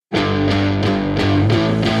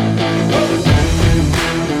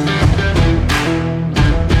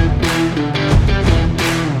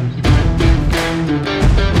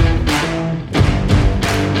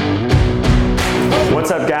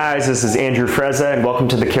this is Andrew Frezza and welcome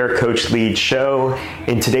to the Care Coach Lead Show.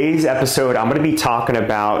 In today's episode, I'm going to be talking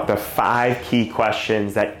about the 5 key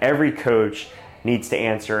questions that every coach needs to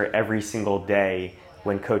answer every single day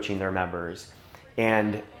when coaching their members.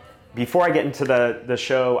 And before I get into the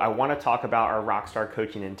show, I want to talk about our Rockstar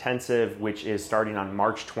Coaching Intensive, which is starting on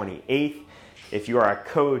March 28th. If you are a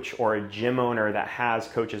coach or a gym owner that has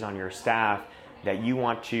coaches on your staff that you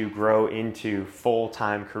want to grow into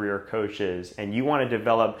full-time career coaches and you want to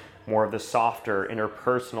develop more of the softer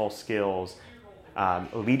interpersonal skills,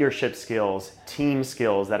 leadership skills, team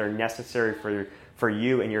skills that are necessary for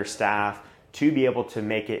you and your staff to be able to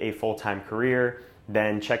make it a full-time career,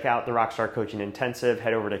 then check out the Rockstar Coaching Intensive.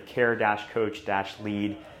 Head over to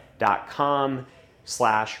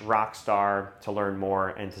care-coach-lead.com/rockstar to learn more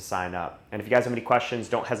and to sign up. And if you guys have any questions,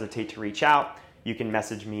 don't hesitate to reach out. You can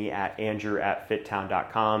message me at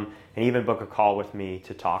andrew@fittown.com and even book a call with me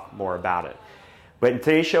to talk more about it. But in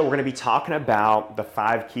today's show, we're going to be talking about the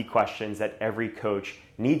 5 key questions that every coach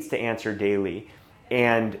needs to answer daily.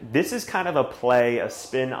 And this is kind of a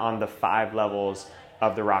spin on the 5 levels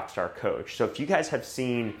of the Rockstar Coach. So if you guys have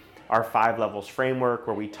seen our 5 levels framework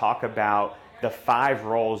where we talk about the 5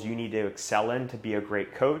 roles you need to excel in to be a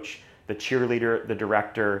great coach: the cheerleader, the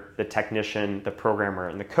director, the technician, the programmer,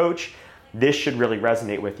 and the coach, this should really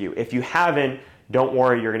resonate with you. If you haven't, don't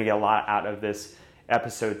worry, you're going to get a lot out of this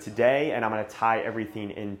episode today, and I'm going to tie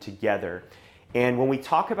everything in together. And when we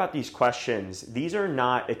talk about these questions, these are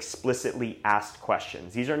not explicitly asked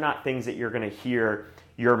questions. These are not things that you're going to hear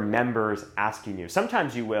your members asking you.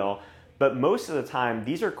 Sometimes you will, but most of the time,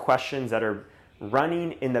 these are questions that are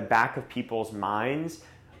running in the back of people's minds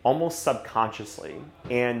almost subconsciously.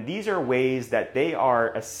 And these are ways that they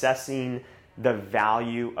are assessing the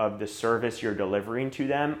value of the service you're delivering to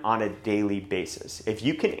them on a daily basis. If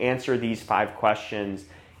you can answer these 5 questions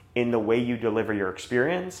in the way you deliver your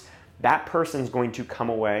experience, that person's going to come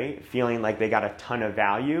away feeling like they got a ton of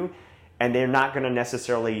value, and they're not going to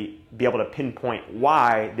necessarily be able to pinpoint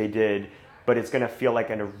why they did, but it's going to feel like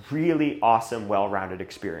a really awesome, well-rounded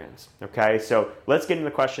experience. Okay, so let's get into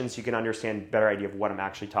the questions so you can understand a better idea of what I'm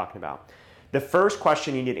actually talking about. The first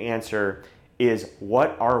question you need to answer is,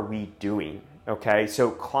 what are we doing? Okay,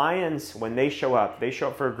 so clients, when they show up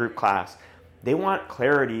for a group class, they want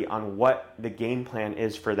clarity on what the game plan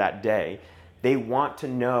is for that day. They want to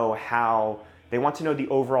know the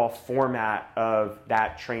overall format of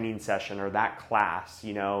that training session or that class.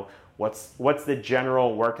 You know, what's the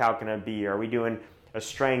general workout going to be? Are we doing a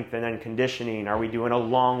strength and then conditioning? Are we doing a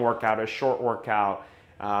long workout, a short workout?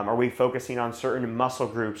 Are we focusing on certain muscle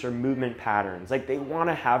groups or movement patterns? Like, they want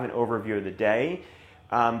to have an overview of the day,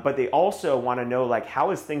 but they also want to know, like,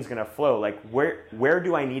 how is things going to flow? Like, where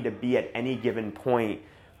do I need to be at any given point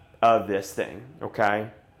of this thing?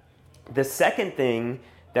 Okay. The second thing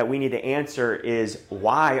that we need to answer is,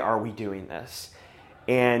 why are we doing this?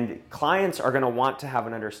 And clients are going to want to have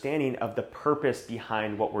an understanding of the purpose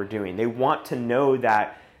behind what we're doing. They want to know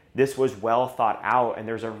that this was well thought out and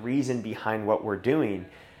there's a reason behind what we're doing.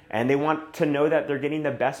 And they want to know that they're getting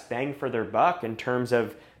the best bang for their buck in terms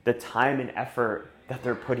of the time and effort that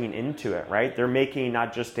they're putting into it, right? They're making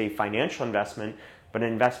not just a financial investment, but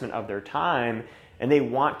an investment of their time. And they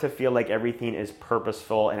want to feel like everything is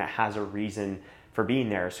purposeful and it has a reason for being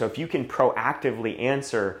there. So if you can proactively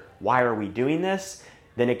answer, why are we doing this?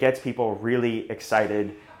 Then it gets people really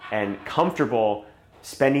excited and comfortable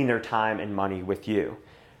spending their time and money with you.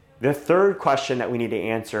 The third question that we need to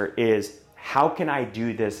answer is, how can I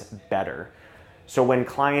do this better? So when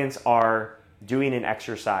clients are doing an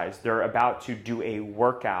exercise, they're about to do a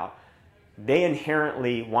workout, they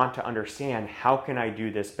inherently want to understand, how can I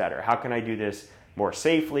do this better? How can I do this more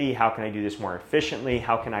safely? How can I do this more efficiently?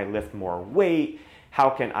 How can I lift more weight?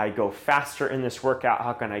 How can I go faster in this workout?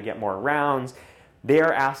 How can I get more rounds? They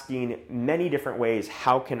are asking many different ways,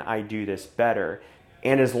 how can I do this better?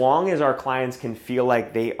 And as long as our clients can feel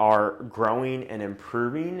like they are growing and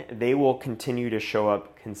improving, they will continue to show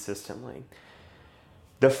up consistently.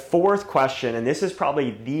 The fourth question, and this is probably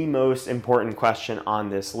the most important question on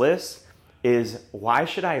this list, is, why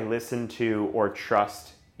should I listen to or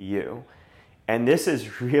trust you? And this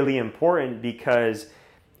is really important because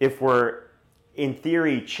if we're, in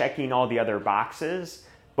theory, checking all the other boxes,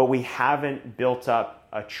 but we haven't built up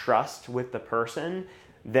a trust with the person,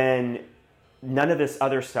 then none of this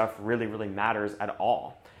other stuff really matters at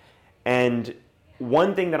all. And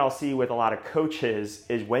one thing that I'll see with a lot of coaches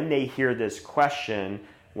is when they hear this question,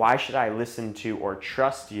 why should I listen to or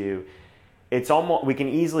trust you? It's almost, we can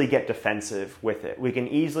easily get defensive with it. We can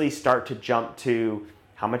easily start to jump to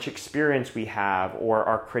how much experience we have or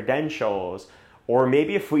our credentials Or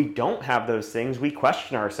maybe if we don't have those things, we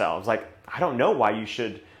question ourselves. Like, I don't know why you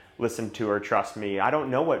should listen to or trust me. I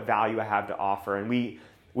don't know what value I have to offer. And we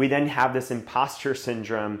then have this imposter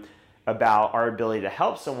syndrome about our ability to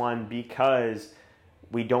help someone because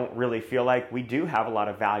we don't really feel like we do have a lot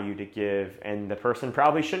of value to give, and the person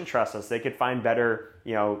probably shouldn't trust us. They could find better,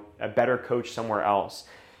 a better coach somewhere else.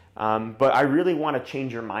 But I really want to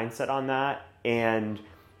change your mindset on that and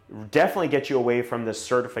definitely get you away from the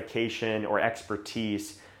certification or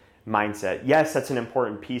expertise mindset. Yes, that's an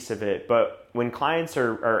important piece of it, but when clients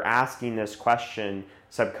are asking this question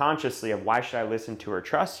subconsciously of why should I listen to or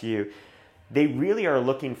trust you, they really are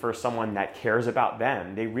looking for someone that cares about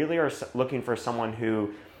them. They really are looking for someone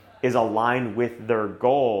who is aligned with their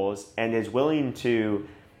goals and is willing to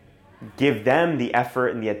give them the effort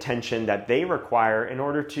and the attention that they require in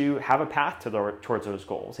order to have a path towards those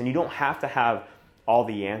goals. And you don't have to have all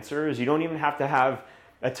the answers. You don't even have to have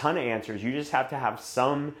a ton of answers. You just have to have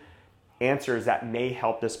some answers that may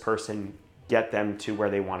help this person get them to where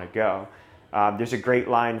they want to go. There's a great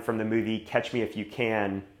line from the movie Catch Me If You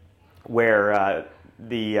Can, where I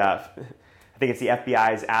think it's the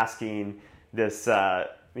FBI is asking this Leo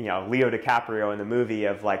DiCaprio in the movie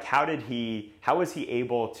of like how was he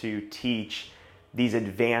able to teach these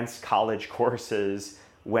advanced college courses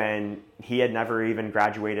when he had never even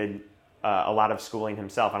graduated a lot of schooling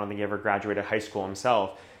himself. I don't think he ever graduated high school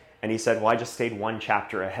himself. And he said, well, I just stayed one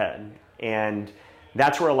chapter ahead. And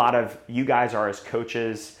that's where a lot of you guys are as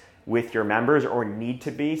coaches with your members, or need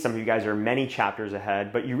to be. Some of you guys are many chapters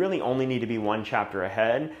ahead, but you really only need to be one chapter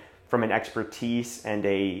ahead from an expertise and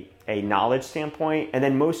a knowledge standpoint. And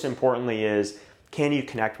then most importantly is, can you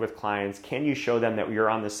connect with clients? Can you show them that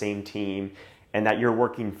you're on the same team and that you're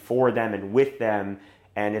working for them and with them?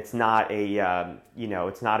 And it's not a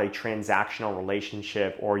transactional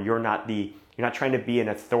relationship, or you're not trying to be an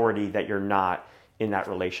authority that you're not in that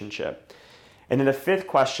relationship. And then the fifth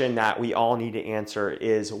question that we all need to answer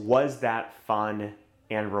is, was that fun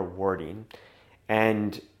and rewarding?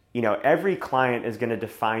 And, every client is going to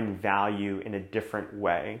define value in a different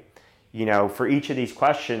way. For each of these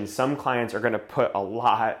questions, some clients are going to put a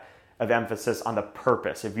lot of emphasis on the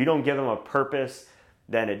purpose. If you don't give them a purpose,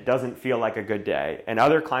 then it doesn't feel like a good day. And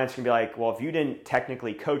other clients can be like, well, if you didn't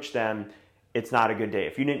technically coach them, it's not a good day.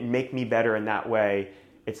 If you didn't make me better in that way,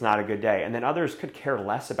 it's not a good day. And then others could care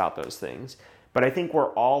less about those things. But I think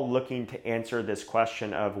we're all looking to answer this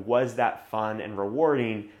question of, was that fun and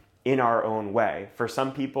rewarding in our own way? For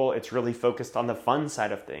some people, it's really focused on the fun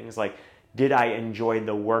side of things. Like, did I enjoy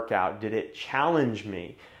the workout? Did it challenge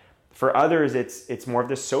me? For others, it's more of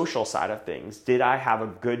the social side of things. Did I have a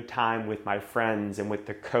good time with my friends and with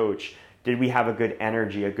the coach? Did we have a good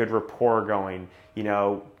energy, a good rapport going?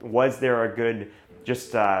 Was there a good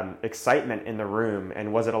excitement in the room,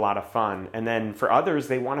 and was it a lot of fun? And then for others,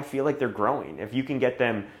 they want to feel like they're growing. If you can get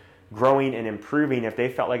them growing and improving, if they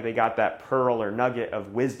felt like they got that pearl or nugget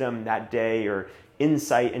of wisdom that day or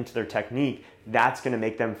insight into their technique, that's going to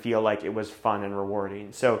make them feel like it was fun and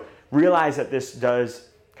rewarding. So realize that this does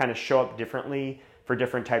kind of show up differently for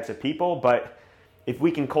different types of people, but if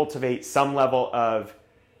we can cultivate some level of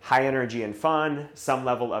high energy and fun, some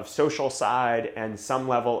level of social side, and some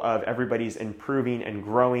level of everybody's improving and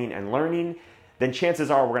growing and learning, then chances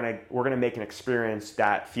are we're gonna make an experience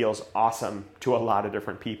that feels awesome to a lot of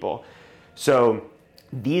different people. So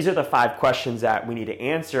these are the 5 questions that we need to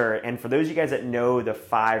answer. And for those of you guys that know the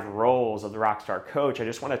 5 roles of the Rockstar Coach, I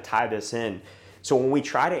just want to tie this in. So when we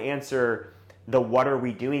try to answer the what are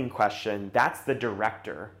we doing question, that's the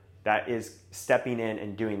director that is stepping in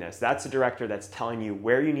and doing this. That's the director that's telling you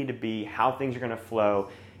where you need to be, how things are going to flow,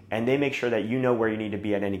 and they make sure that you know where you need to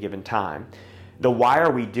be at any given time. The why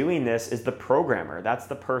are we doing this is the programmer. That's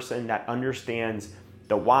the person that understands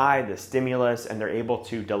the why, the stimulus, and they're able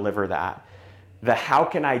to deliver that. The how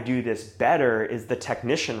can I do this better is the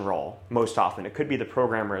technician role most often. It could be the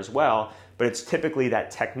programmer as well, but it's typically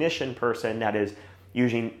that technician person that is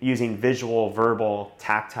using visual, verbal,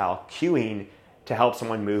 tactile cueing to help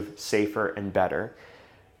someone move safer and better.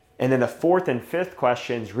 And then the 4th and 5th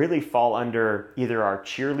questions really fall under either our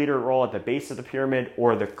cheerleader role at the base of the pyramid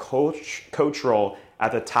or the coach role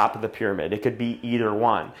at the top of the pyramid. It could be either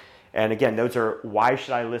one. And again, those are why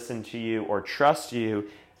should I listen to you or trust you,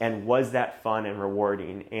 and was that fun and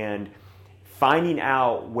rewarding? And finding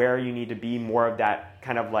out where you need to be more of that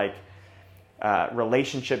kind of like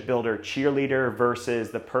relationship builder cheerleader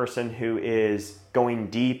versus the person who is going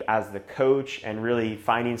deep as the coach and really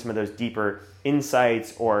finding some of those deeper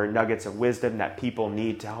insights or nuggets of wisdom that people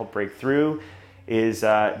need to help break through is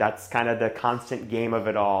that's kind of the constant game of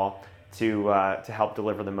it all to help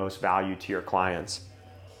deliver the most value to your clients.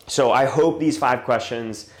 So I hope these 5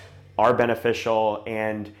 questions are beneficial,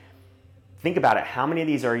 and think about it. How many of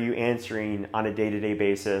these are you answering on a day-to-day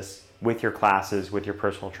basis with your classes, with your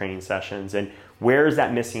personal training sessions, and where is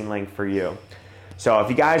that missing link for you? So if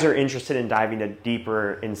you guys are interested in diving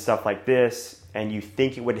deeper in stuff like this and you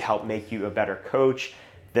think it would help make you a better coach,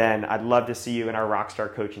 then I'd love to see you in our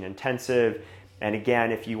Rockstar Coaching Intensive. And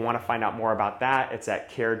again, if you want to find out more about that, it's at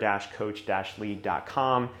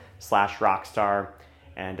care-coach-lead.com/rockstar.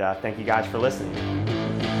 And thank you guys for listening.